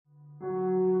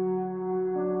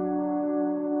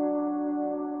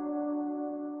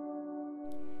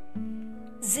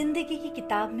जिंदगी की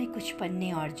किताब में कुछ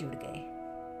पन्ने और जुड़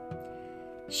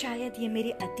गए। शायद ये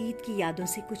मेरे अतीत की यादों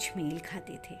से कुछ मेल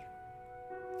खाते थे।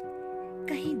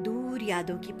 कहीं दूर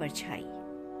यादों की परछाई,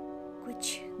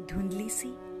 कुछ धुंधली सी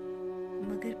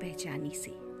मगर पहचानी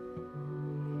सी।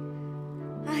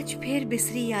 आज फिर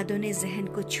बिसरी यादों ने जहन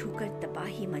को छूकर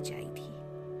तबाही मचाई थी।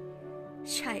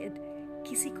 शायद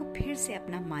किसी को फिर से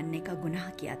अपना मानने का गुनाह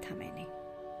किया था मैंने।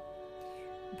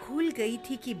 भूल गई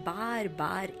थी कि बार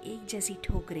बार एक जैसी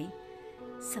ठोकरें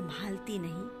संभालती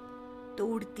नहीं,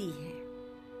 तोड़ती हैं।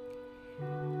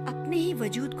 अपने ही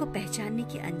वजूद को पहचानने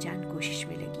की अनजान कोशिश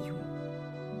में लगी हूं।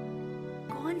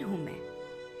 कौन हूं मैं?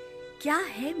 क्या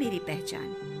है मेरी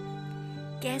पहचान?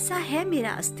 कैसा है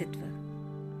मेरा अस्तित्व?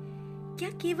 क्या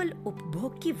केवल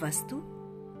उपभोग की वस्तु,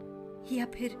 या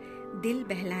फिर दिल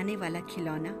बहलाने वाला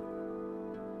खिलौना,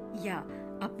 या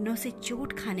अपनों से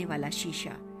चोट खाने वाला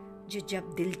शीशा जो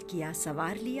जब दिल किया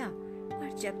सवार लिया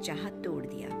और जब चाहा तोड़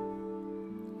दिया।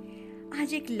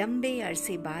 आज एक लंबे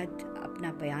अरसे बाद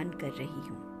अपना बयान कर रही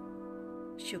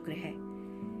हूं। शुक्र है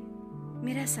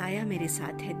मेरा साया मेरे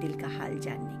साथ है दिल का हाल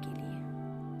जानने के लिए,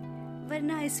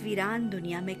 वरना इस वीरान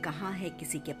दुनिया में कहाँ है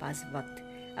किसी के पास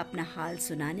वक्त अपना हाल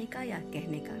सुनाने का या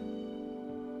कहने का।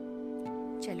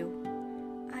 चलो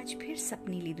आज फिर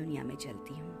सपनीली दुनिया में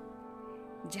चलती हूँ,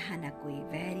 जहाँ ना कोई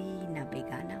वैरी ना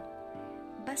बेगाना,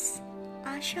 बस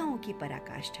आशाओं की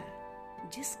पराकाष्ठा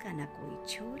जिसका ना कोई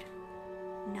छोर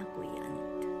ना कोई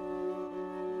अंत।